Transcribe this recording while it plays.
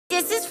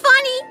This is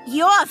funny.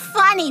 You're a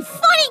funny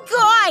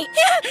guy.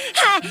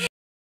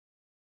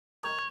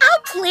 Oh,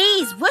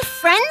 please, we're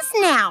friends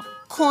now.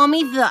 Call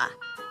me the.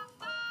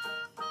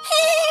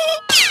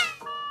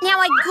 Now,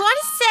 I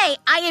gotta say,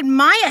 I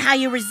admire how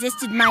you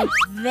resisted my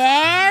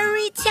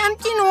very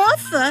tempting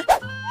offer.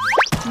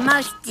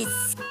 Most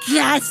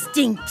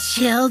disgusting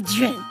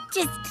children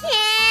just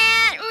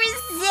can't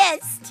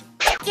resist.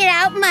 Get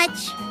out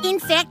much. In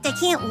fact, I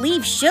can't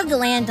leave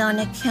Sugarland on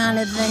account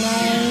of an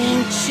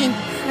ancient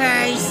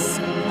curse.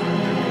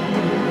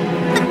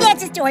 But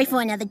that's a story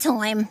for another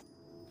time.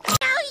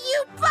 Now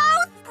you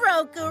both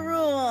broke a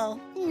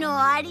rule.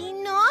 Naughty,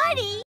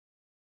 naughty.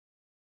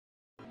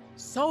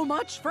 So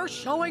much for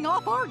showing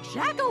off our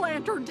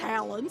jack-o'-lantern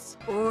talents.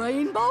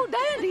 Rainbow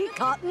Dandy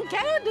Cotton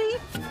Candy.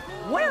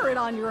 Wear it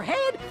on your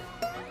head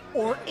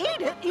or eat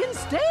it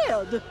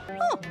instead.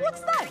 Oh,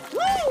 what's that?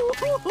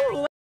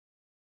 Woo!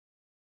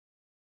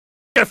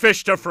 A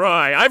fish to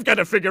fry. I've got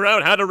to figure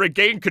out how to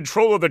regain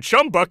control of the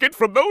chum bucket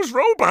from those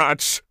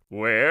robots.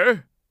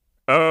 Where?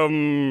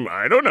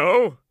 I don't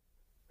know.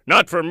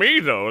 Not for me,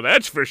 though,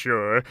 that's for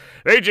sure.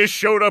 They just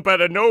showed up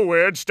out of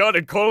nowhere and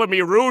started calling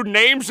me rude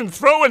names and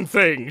throwing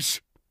things.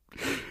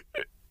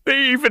 They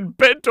even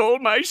bent all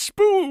my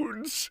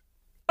spoons.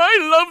 I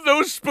love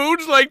those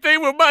spoons like they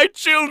were my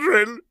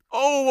children.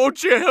 Oh,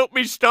 won't you help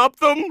me stop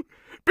them?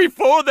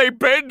 Before they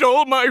bend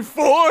all my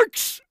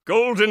forks?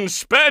 Golden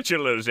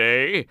spatulas,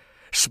 eh?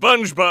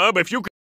 SpongeBob, if you could